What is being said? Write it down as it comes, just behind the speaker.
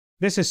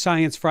This is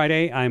Science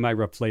Friday. I'm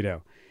Ira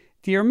Flato.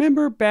 Do you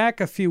remember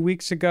back a few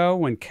weeks ago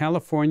when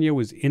California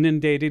was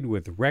inundated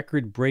with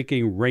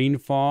record-breaking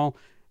rainfall,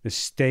 the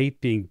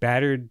state being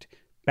battered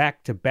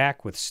back to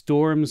back with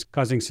storms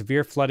causing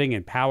severe flooding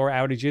and power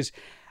outages?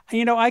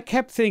 I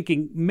kept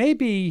thinking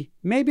maybe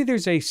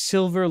there's a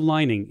silver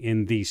lining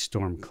in these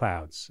storm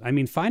clouds.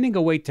 Finding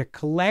a way to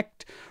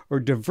collect or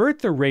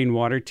divert the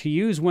rainwater to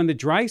use when the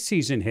dry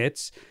season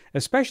hits,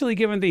 especially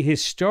given the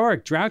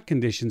historic drought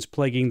conditions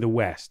plaguing the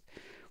West.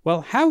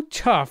 Well, how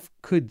tough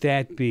could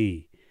that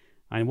be?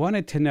 I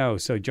wanted to know.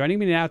 So joining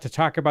me now to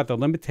talk about the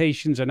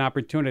limitations and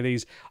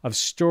opportunities of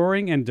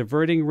storing and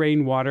diverting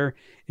rainwater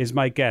is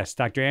my guest,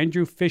 Dr.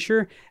 Andrew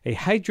Fisher, a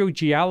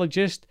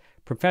hydrogeologist,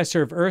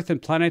 professor of Earth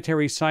and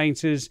Planetary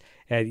Sciences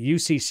at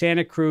UC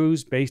Santa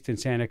Cruz, based in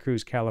Santa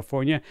Cruz,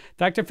 California.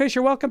 Dr.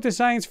 Fisher, welcome to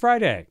Science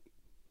Friday.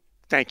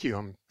 Thank you.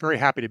 I'm very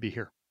happy to be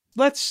here.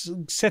 Let's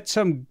set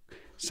some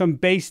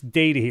base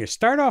data here.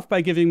 Start off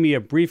by giving me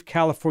a brief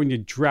California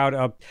drought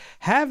up.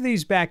 Have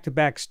these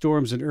back-to-back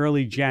storms in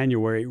early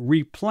January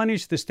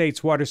replenish the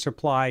state's water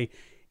supply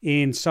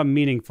in some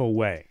meaningful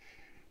way?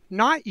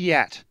 Not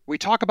yet. We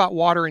talk about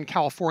water in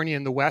California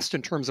in the West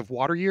in terms of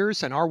water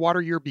years, and our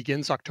water year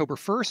begins October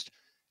 1st.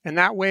 And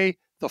that way,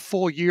 the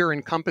full year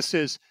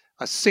encompasses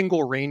a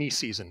single rainy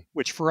season,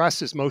 which for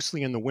us is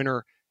mostly in the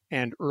winter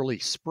and early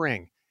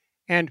spring.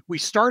 And we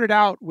started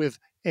out with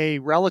a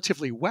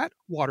relatively wet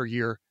water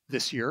year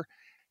this year,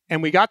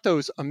 and we got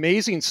those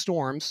amazing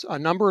storms, a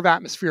number of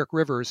atmospheric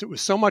rivers. It was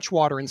so much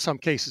water in some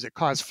cases it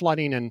caused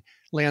flooding and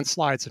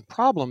landslides and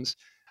problems.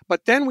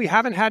 But then we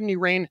haven't had any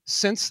rain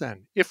since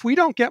then. If we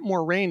don't get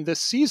more rain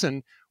this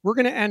season, we're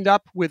going to end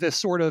up with a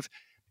sort of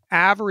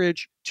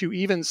average to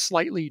even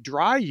slightly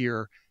dry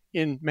year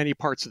in many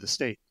parts of the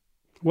state.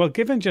 Well,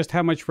 given just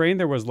how much rain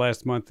there was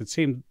last month, it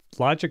seemed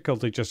logical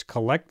to just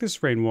collect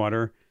this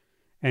rainwater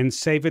and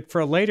save it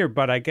for later.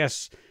 But I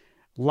guess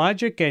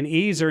logic and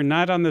ease are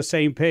not on the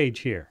same page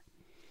here.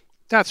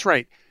 That's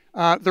right.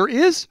 There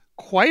is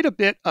quite a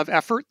bit of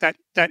effort that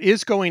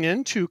is going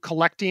into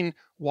collecting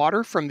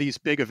water from these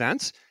big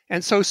events.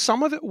 And so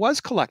some of it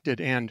was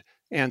collected and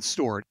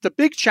stored. The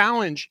big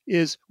challenge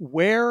is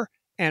where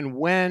and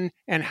when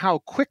and how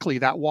quickly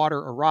that water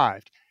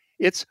arrived.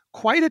 It's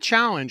quite a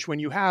challenge when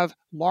you have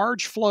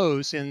large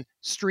flows in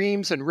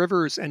streams and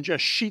rivers and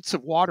just sheets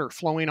of water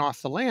flowing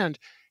off the land.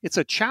 It's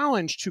a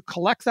challenge to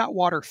collect that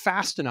water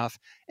fast enough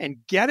and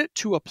get it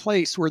to a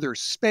place where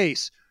there's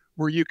space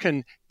where you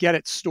can get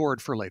it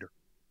stored for later.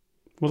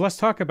 Well, let's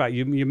talk about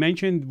you. You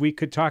mentioned we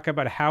could talk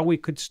about how we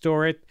could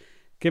store it.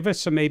 Give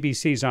us some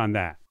ABCs on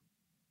that.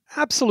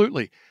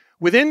 Absolutely.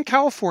 Within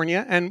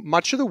California and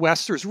much of the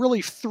West, there's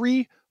really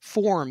three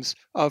forms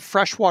of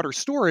freshwater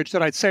storage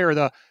that I'd say are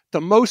the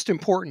most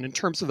important in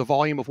terms of the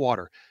volume of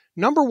water.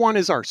 Number one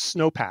is our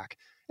snowpack,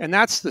 and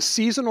that's the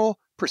seasonal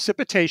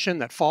precipitation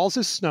that falls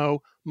as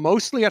snow,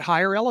 mostly at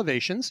higher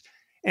elevations.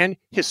 And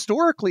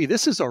historically,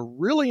 this is a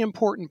really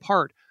important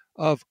part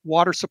of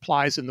water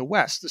supplies in the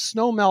West. The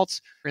snow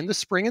melts in the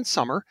spring and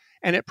summer,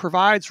 and it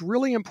provides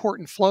really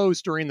important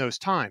flows during those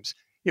times.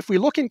 If we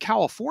look in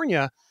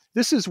California,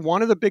 this is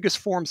one of the biggest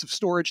forms of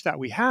storage that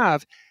we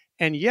have.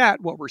 And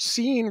yet, what we're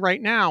seeing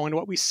right now and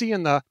what we see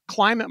in the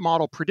climate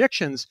model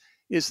predictions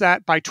is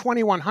that by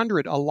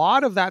 2100, a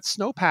lot of that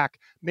snowpack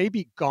may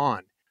be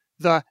gone.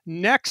 The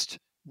next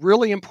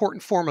really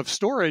important form of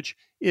storage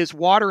is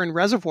water in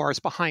reservoirs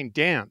behind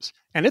dams.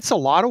 And it's a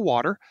lot of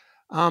water,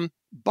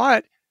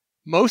 but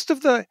most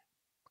of the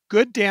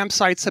good dam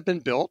sites have been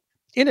built.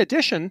 In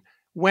addition,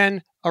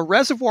 when a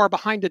reservoir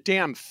behind a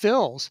dam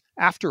fills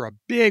after a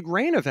big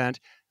rain event,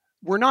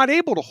 we're not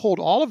able to hold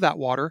all of that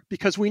water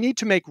because we need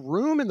to make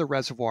room in the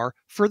reservoir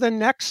for the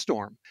next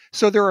storm.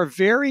 So there are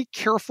very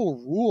careful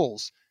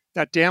rules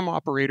that dam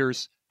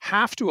operators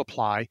have to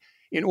apply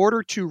in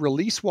order to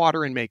release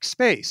water and make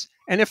space.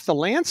 And if the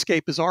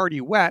landscape is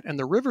already wet and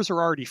the rivers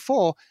are already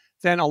full,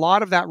 then a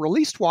lot of that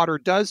released water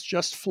does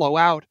just flow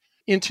out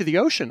into the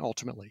ocean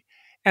ultimately.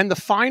 And the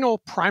final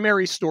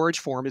primary storage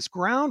form is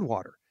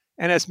groundwater.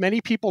 And as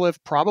many people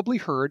have probably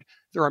heard,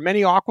 there are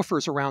many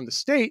aquifers around the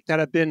state that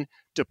have been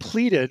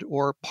depleted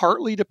or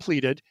partly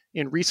depleted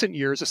in recent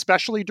years,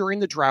 especially during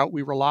the drought.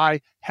 We rely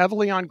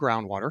heavily on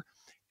groundwater.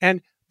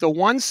 And the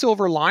one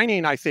silver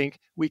lining, I think,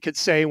 we could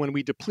say when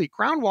we deplete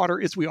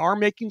groundwater is we are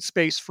making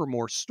space for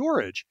more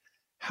storage.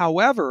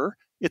 However,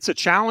 it's a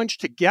challenge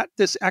to get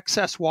this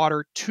excess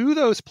water to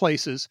those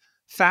places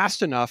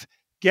fast enough,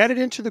 get it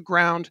into the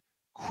ground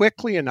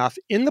quickly enough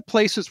in the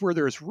places where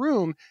there's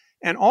room,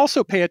 and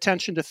also pay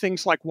attention to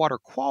things like water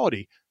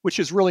quality, which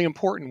is really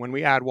important when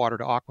we add water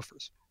to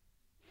aquifers.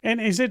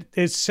 And is it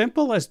as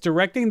simple as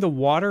directing the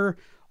water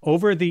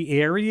over the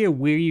area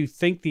where you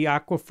think the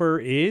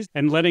aquifer is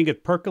and letting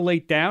it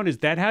percolate down? Is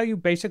that how you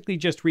basically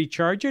just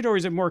recharge it, or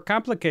is it more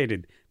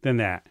complicated than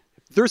that?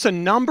 There's a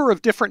number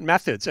of different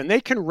methods, and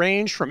they can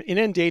range from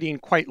inundating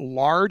quite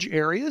large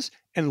areas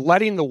and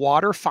letting the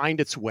water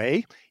find its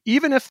way.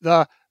 Even if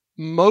the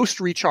most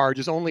recharge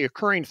is only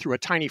occurring through a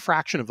tiny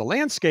fraction of the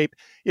landscape,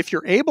 if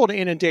you're able to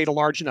inundate a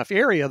large enough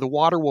area, the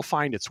water will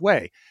find its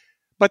way.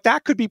 But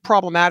that could be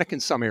problematic in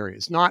some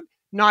areas. Not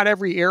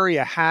every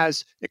area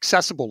has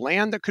accessible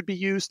land that could be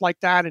used like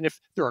that. And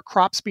if there are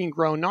crops being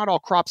grown, not all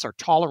crops are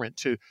tolerant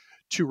to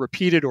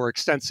repeated or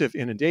extensive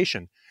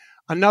inundation.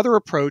 Another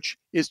approach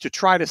is to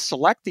try to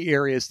select the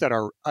areas that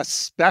are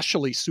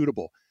especially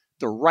suitable,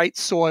 the right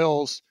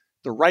soils,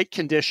 the right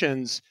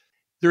conditions.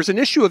 There's an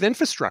issue of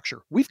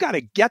infrastructure. We've got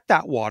to get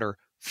that water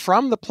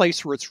from the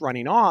place where it's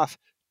running off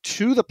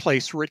to the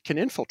place where it can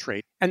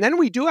infiltrate. And then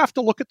we do have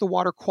to look at the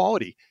water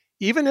quality.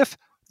 Even if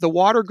the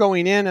water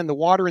going in and the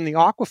water in the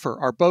aquifer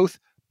are both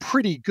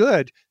pretty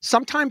good,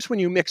 sometimes when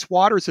you mix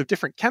waters of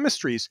different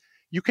chemistries,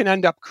 you can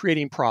end up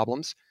creating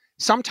problems.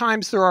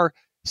 Sometimes there are,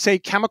 say,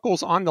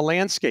 chemicals on the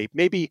landscape,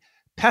 maybe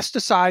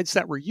pesticides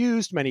that were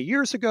used many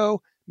years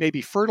ago,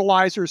 maybe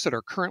fertilizers that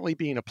are currently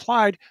being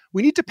applied.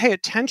 We need to pay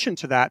attention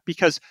to that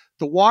because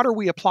the water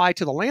we apply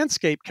to the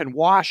landscape can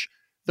wash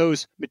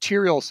those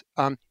materials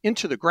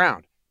into the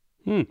ground.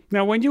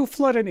 Now, when you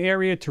flood an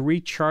area to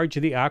recharge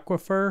the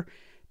aquifer,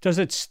 does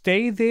it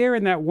stay there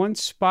in that one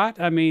spot?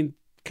 I mean,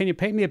 can you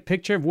paint me a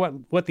picture of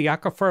what the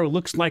aquifer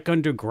looks like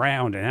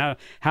underground and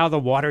how the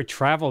water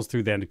travels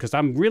through them? Because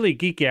I'm really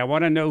geeky. I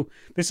want to know.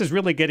 This is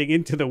really getting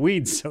into the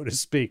weeds, so to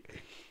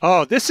speak.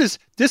 Oh, this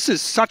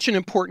is such an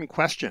important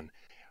question.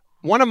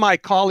 One of my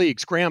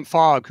colleagues, Graham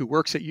Fogg, who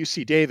works at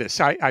UC Davis,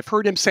 I've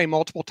heard him say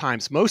multiple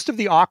times, most of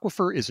the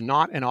aquifer is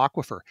not an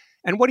aquifer.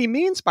 And what he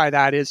means by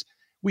that is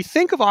we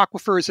think of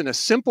aquifers in a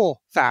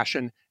simple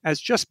fashion as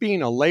just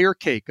being a layer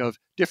cake of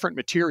different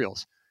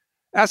materials.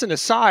 As an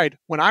aside,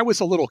 when I was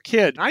a little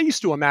kid, I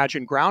used to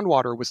imagine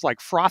groundwater was like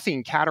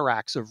frothing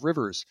cataracts of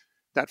rivers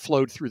that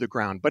flowed through the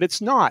ground, but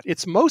it's not.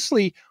 It's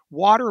mostly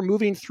water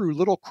moving through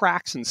little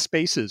cracks and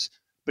spaces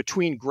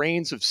between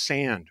grains of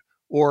sand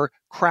or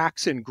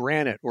cracks in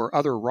granite or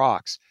other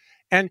rocks.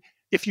 And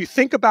if you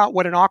think about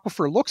what an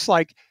aquifer looks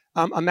like,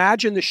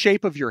 imagine the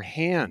shape of your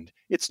hand.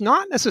 It's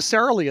not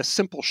necessarily a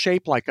simple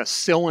shape like a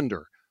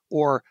cylinder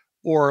or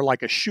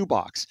like a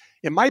shoebox.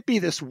 It might be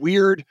this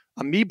weird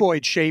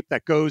amoeboid shape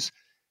that goes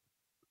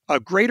a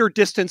greater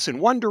distance in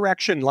one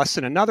direction, less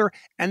in another.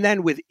 And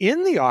then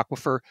within the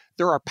aquifer,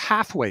 there are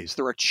pathways,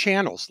 there are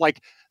channels,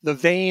 like the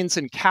veins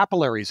and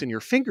capillaries in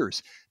your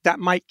fingers that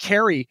might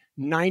carry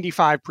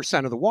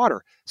 95% of the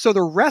water. So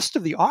the rest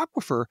of the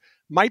aquifer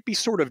might be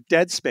sort of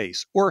dead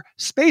space or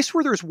space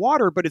where there's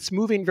water, but it's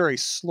moving very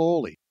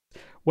slowly.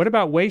 What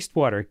about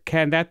wastewater?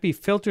 Can that be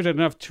filtered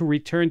enough to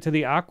return to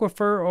the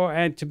aquifer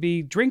and to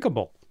be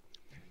drinkable?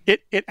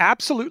 It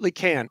absolutely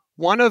can.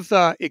 One of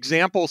the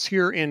examples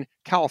here in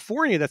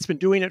California that's been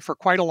doing it for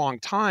quite a long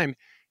time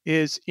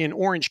is in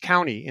Orange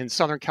County in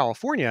Southern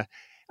California.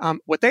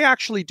 What they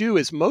actually do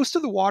is most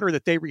of the water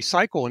that they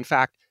recycle, in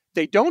fact,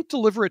 they don't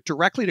deliver it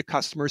directly to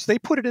customers. They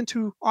put it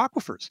into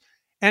aquifers.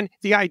 And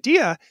the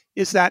idea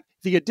is that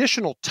the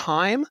additional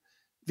time,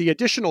 the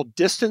additional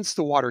distance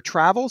the water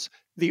travels,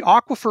 the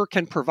aquifer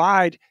can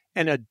provide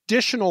an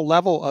additional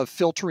level of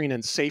filtering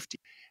and safety.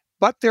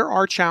 But there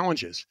are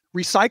challenges.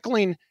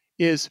 Recycling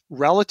is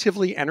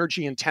relatively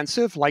energy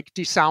intensive, like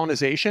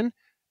desalinization.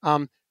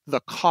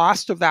 The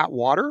cost of that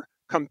water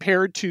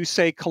compared to,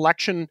 say,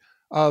 collection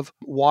of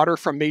water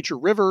from major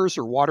rivers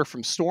or water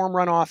from storm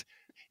runoff,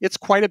 it's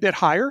quite a bit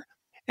higher.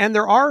 And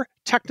there are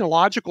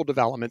technological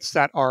developments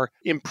that are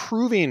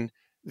improving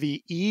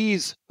the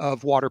ease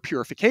of water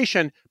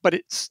purification, but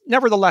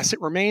nevertheless,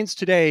 it remains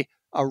today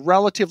a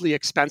relatively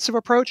expensive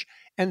approach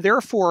and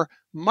therefore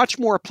much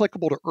more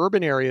applicable to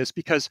urban areas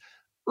because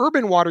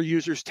urban water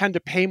users tend to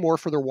pay more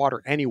for their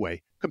water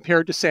anyway,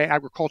 compared to, say,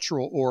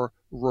 agricultural or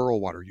rural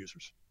water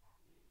users.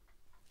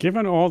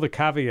 Given all the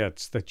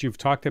caveats that you've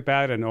talked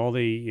about and all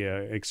the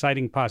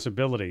exciting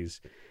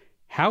possibilities,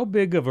 how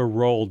big of a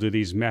role do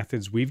these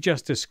methods we've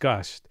just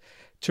discussed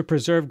to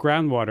preserve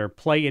groundwater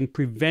play in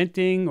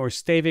preventing or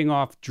staving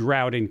off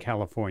drought in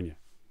California?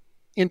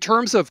 In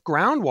terms of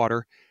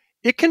groundwater,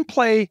 it can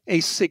play a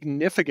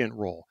significant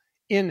role.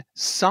 In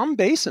some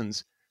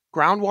basins,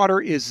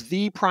 groundwater is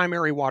the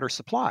primary water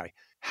supply.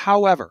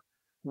 However,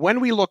 when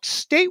we look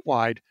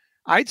statewide,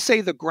 I'd say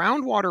the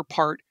groundwater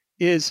part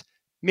is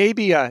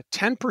maybe a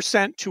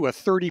 10% to a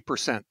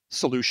 30%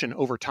 solution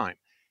over time.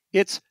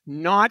 It's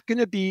not going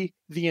to be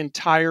the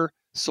entire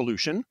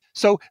solution.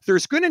 So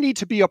there's going to need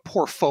to be a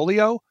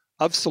portfolio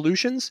of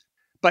solutions.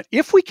 But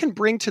if we can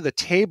bring to the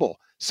table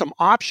some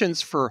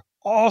options for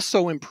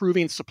also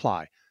improving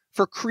supply,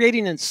 for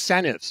creating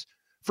incentives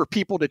for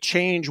people to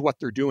change what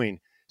they're doing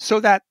so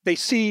that they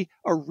see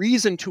a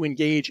reason to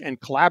engage and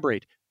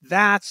collaborate,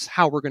 that's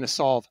how we're going to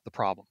solve the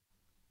problem.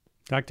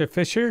 Dr.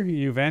 Fisher,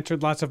 you've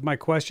answered lots of my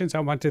questions.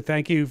 I want to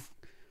thank you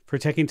for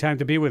taking time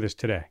to be with us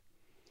today.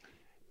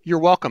 You're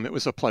welcome. It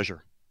was a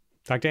pleasure.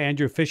 Dr.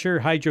 Andrew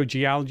Fisher,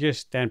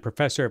 hydrogeologist and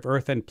professor of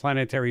Earth and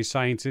Planetary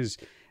Sciences,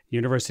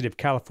 University of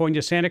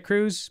California, Santa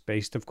Cruz,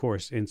 based, of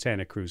course, in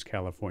Santa Cruz,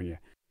 California.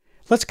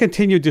 Let's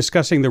continue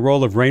discussing the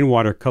role of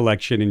rainwater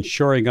collection in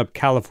shoring up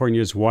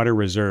California's water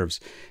reserves,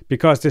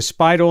 because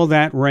despite all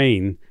that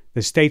rain,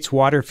 the state's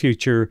water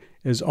future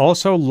is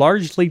also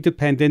largely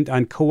dependent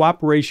on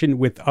cooperation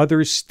with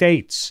other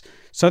states.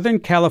 Southern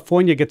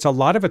California gets a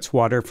lot of its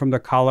water from the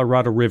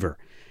Colorado River.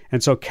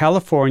 And so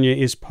California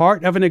is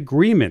part of an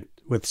agreement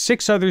with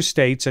 6 other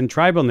states and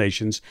tribal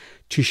nations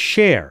to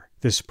share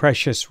this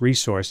precious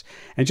resource.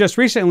 And just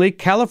recently,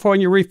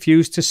 California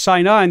refused to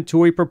sign on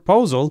to a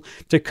proposal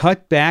to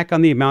cut back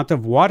on the amount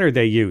of water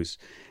they use.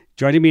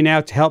 Joining me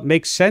now to help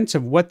make sense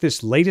of what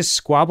this latest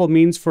squabble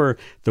means for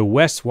the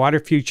West's water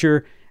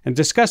future and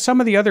discuss some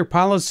of the other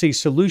policy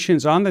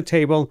solutions on the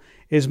table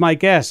is my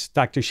guest,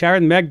 Dr.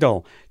 Sharon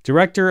Megdal,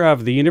 director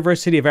of the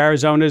University of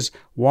Arizona's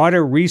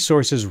Water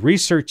Resources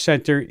Research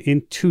Center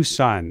in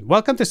Tucson.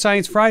 Welcome to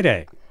Science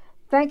Friday.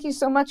 Thank you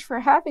so much for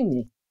having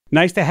me.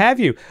 Nice to have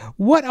you.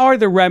 What are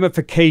the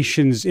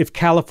ramifications if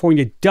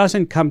California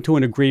doesn't come to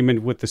an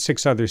agreement with the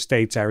 6 other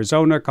states,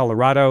 Arizona,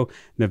 Colorado,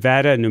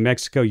 Nevada, New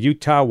Mexico,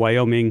 Utah,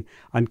 Wyoming,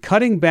 on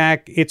cutting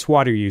back its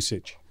water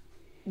usage?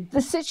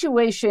 The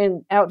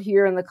situation out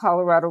here in the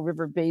Colorado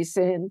River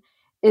Basin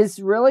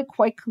is really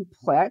quite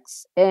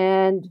complex.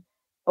 And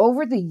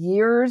over the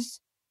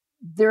years,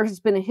 there has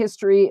been a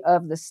history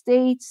of the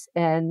states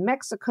and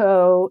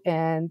Mexico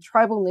and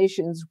tribal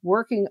nations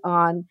working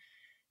on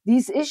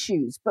these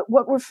issues. But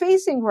what we're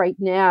facing right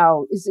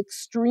now is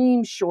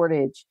extreme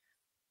shortage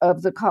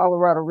of the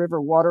Colorado River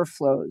water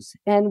flows.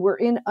 And we're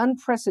in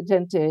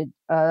unprecedented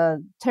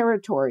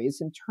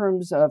territories in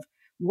terms of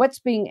what's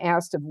being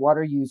asked of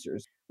water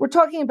users. We're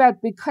talking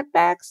about big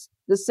cutbacks.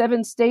 The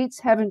 7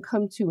 states haven't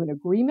come to an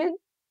agreement.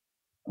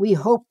 We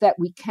hope that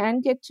we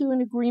can get to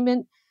an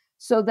agreement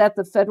so that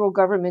the federal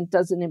government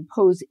doesn't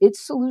impose its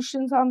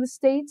solutions on the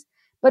states.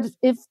 But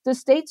if the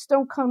states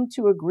don't come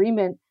to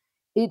agreement,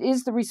 it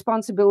is the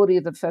responsibility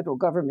of the federal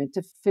government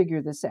to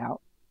figure this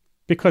out.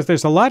 Because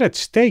there's a lot at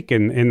stake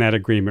in that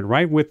agreement,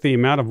 right, with the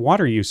amount of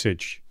water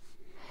usage.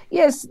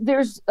 Yes,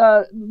 there's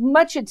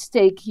much at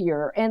stake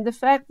here. And the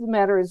fact of the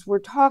matter is we're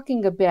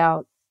talking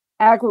about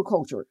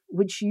agriculture,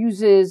 which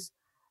uses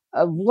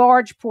a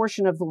large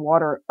portion of the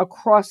water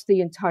across the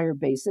entire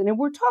basin. And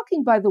we're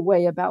talking, by the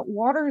way, about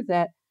water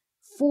that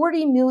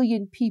 40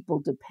 million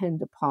people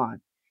depend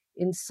upon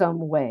in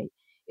some way.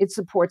 It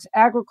supports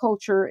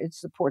agriculture, it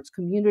supports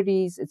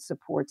communities, it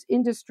supports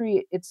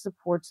industry, it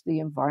supports the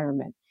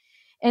environment.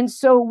 And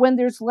so when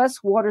there's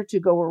less water to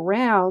go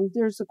around,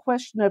 there's a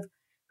question of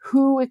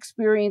who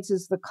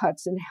experiences the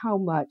cuts and how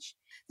much.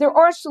 There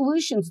are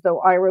solutions, though,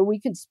 Ira. We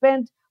could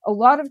spend a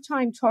lot of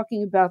time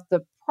talking about the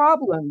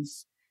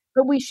problems,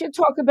 but we should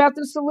talk about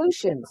the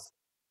solutions.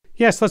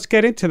 Yes, let's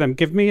get into them.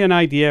 Give me an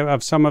idea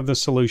of some of the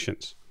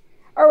solutions.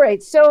 All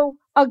right, so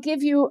I'll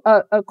give you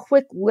a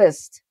quick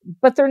list,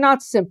 but they're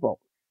not simple.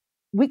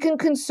 We can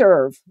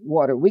conserve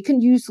water. We can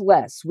use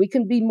less. We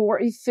can be more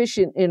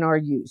efficient in our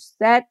use.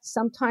 That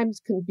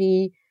sometimes can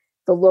be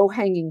the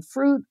low-hanging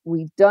fruit.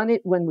 We've done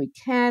it when we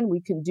can.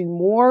 We can do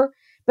more,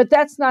 but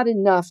that's not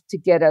enough to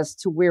get us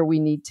to where we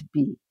need to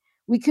be.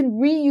 We can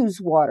reuse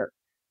water.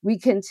 We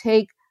can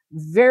take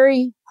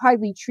very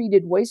highly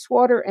treated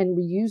wastewater and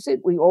reuse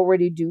it. We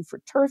already do for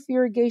turf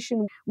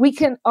irrigation. We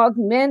can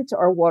augment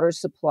our water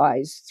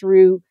supplies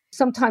through,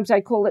 sometimes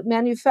I call it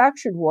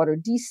manufactured water,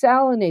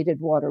 desalinated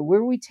water,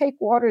 where we take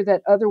water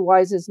that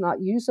otherwise is not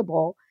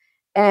usable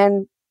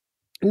and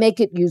make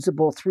it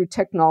usable through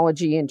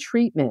technology and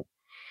treatment.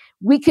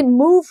 We can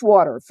move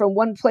water from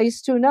one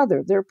place to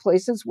another. There are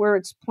places where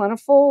it's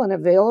plentiful and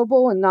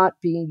available and not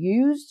being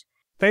used.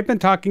 They've been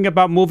talking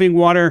about moving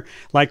water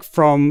like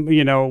from,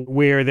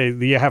 where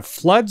you have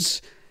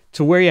floods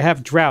to where you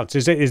have droughts.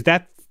 Is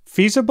that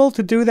feasible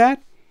to do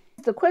that?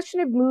 The question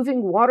of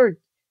moving water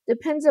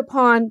depends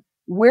upon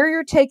where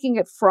you're taking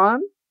it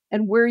from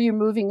and where you're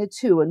moving it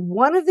to. And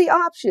one of the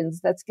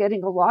options that's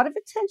getting a lot of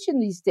attention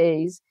these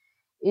days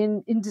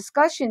in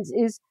discussions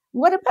is,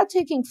 what about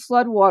taking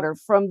flood water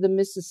from the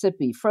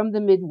Mississippi, from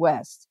the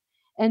Midwest,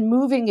 and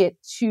moving it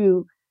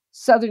to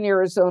southern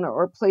Arizona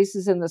or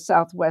places in the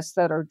Southwest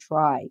that are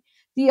dry?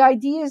 The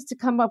idea is to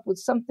come up with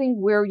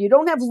something where you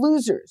don't have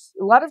losers.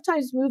 A lot of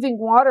times moving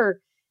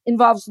water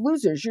involves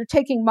losers. You're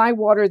taking my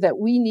water that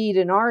we need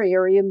in our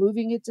area,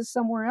 moving it to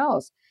somewhere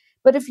else.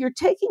 But if you're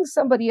taking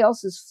somebody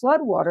else's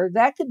flood water,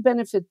 that could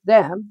benefit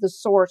them, the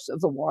source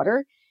of the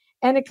water,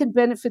 and it could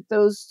benefit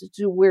those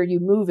to where you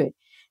move it.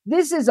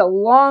 This is a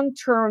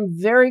long-term,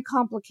 very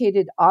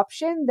complicated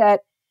option that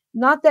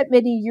not that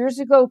many years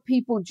ago,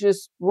 people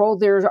just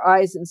rolled their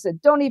eyes and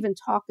said, don't even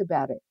talk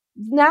about it.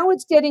 Now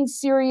it's getting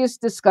serious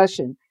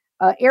discussion.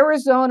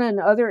 Arizona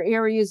and other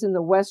areas in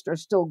the West are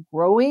still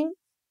growing.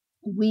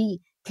 We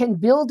can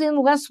build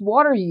in less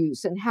water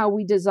use in how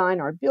we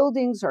design our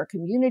buildings, our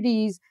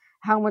communities,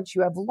 how much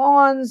you have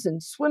lawns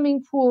and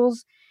swimming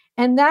pools.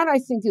 And that, I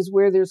think, is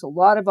where there's a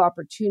lot of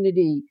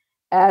opportunity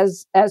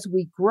as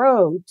we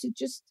grow to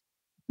just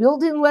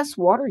build in less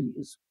water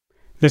use.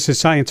 This is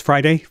Science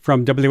Friday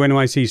from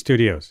WNYC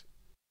Studios.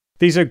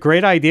 These are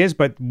great ideas,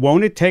 but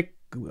won't it take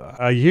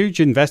a huge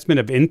investment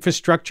of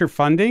infrastructure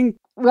funding?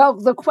 Well,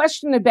 the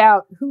question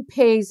about who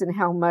pays and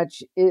how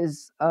much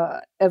is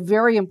a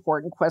very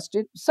important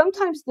question.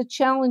 Sometimes the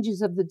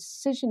challenges of the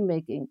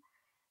decision-making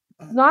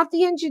not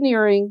the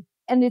engineering,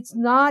 and it's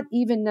not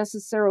even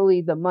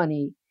necessarily the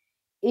money.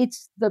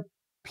 It's the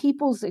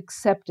people's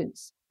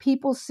acceptance,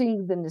 people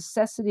seeing the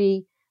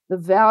necessity, the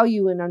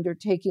value in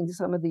undertaking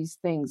some of these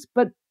things.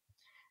 But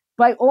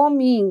by all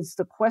means,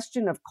 the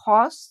question of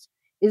cost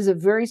is a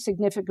very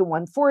significant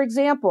one. For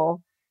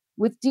example,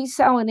 with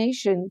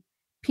desalination,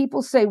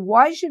 people say,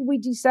 why should we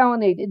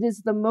desalinate? It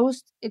is the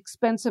most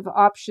expensive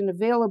option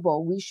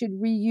available. We should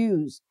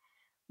reuse.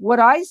 What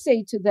I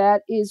say to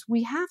that is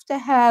we have to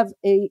have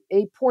a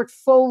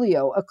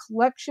portfolio, a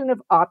collection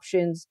of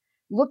options,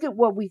 look at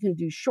what we can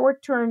do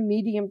short term,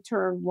 medium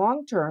term,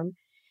 long term.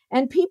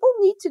 And people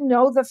need to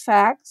know the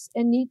facts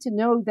and need to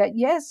know that,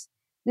 yes,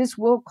 this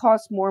will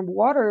cost more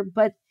water,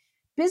 but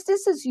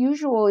business as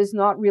usual is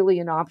not really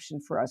an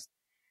option for us.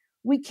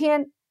 We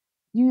can't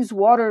use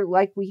water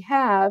like we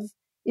have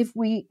if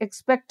we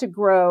expect to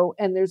grow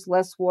and there's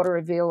less water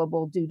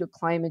available due to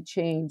climate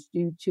change,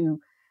 due to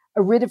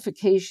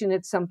aridification,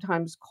 it's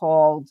sometimes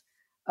called,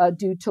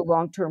 due to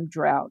long-term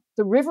drought.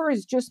 The river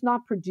is just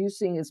not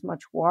producing as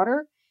much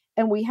water,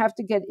 and we have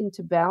to get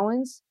into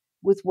balance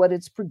with what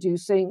it's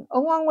producing,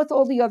 along with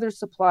all the other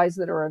supplies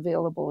that are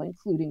available,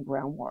 including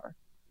groundwater.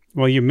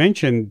 Well, you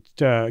mentioned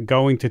it's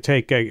going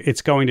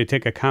to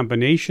take a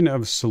combination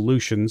of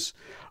solutions.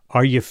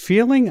 Are you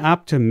feeling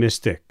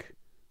optimistic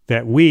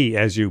that we,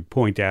 as you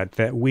point out,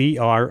 that we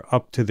are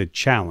up to the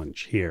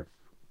challenge here?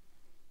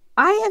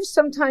 I have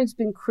sometimes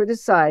been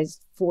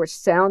criticized for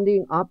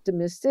sounding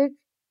optimistic.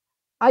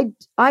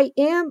 I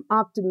am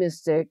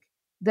optimistic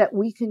that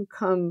we can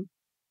come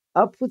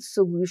up with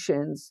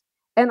solutions.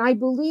 And I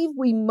believe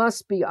we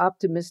must be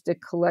optimistic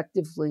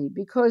collectively,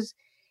 because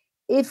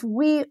if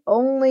we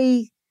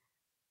only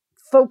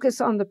focus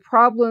on the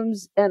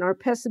problems and are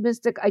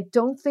pessimistic, I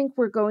don't think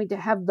we're going to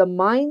have the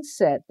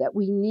mindset that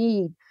we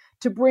need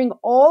to bring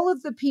all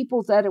of the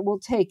people that it will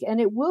take. And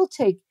it will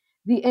take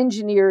the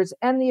engineers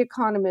and the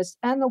economists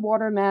and the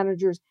water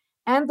managers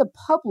and the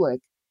public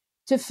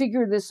to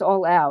figure this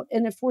all out.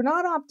 And if we're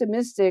not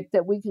optimistic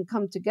that we can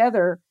come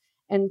together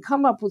and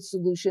come up with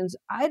solutions,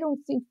 I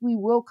don't think we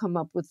will come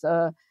up with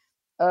a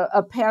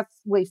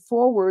pathway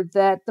forward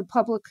that the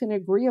public can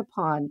agree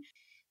upon.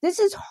 This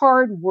is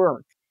hard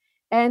work.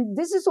 And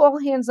this is all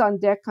hands on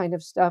deck kind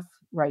of stuff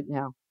right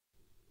now.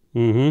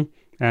 Mm-hmm.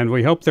 And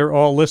we hope they're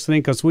all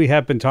listening, because we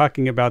have been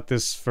talking about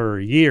this for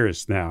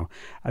years now.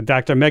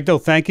 Dr.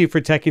 Megdal, thank you for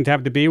taking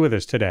time to be with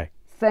us today.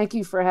 Thank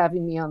you for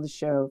having me on the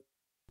show.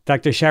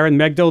 Dr. Sharon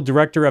Megdal,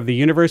 director of the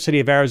University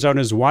of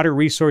Arizona's Water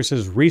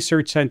Resources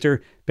Research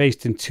Center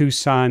based in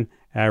Tucson,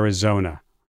 Arizona.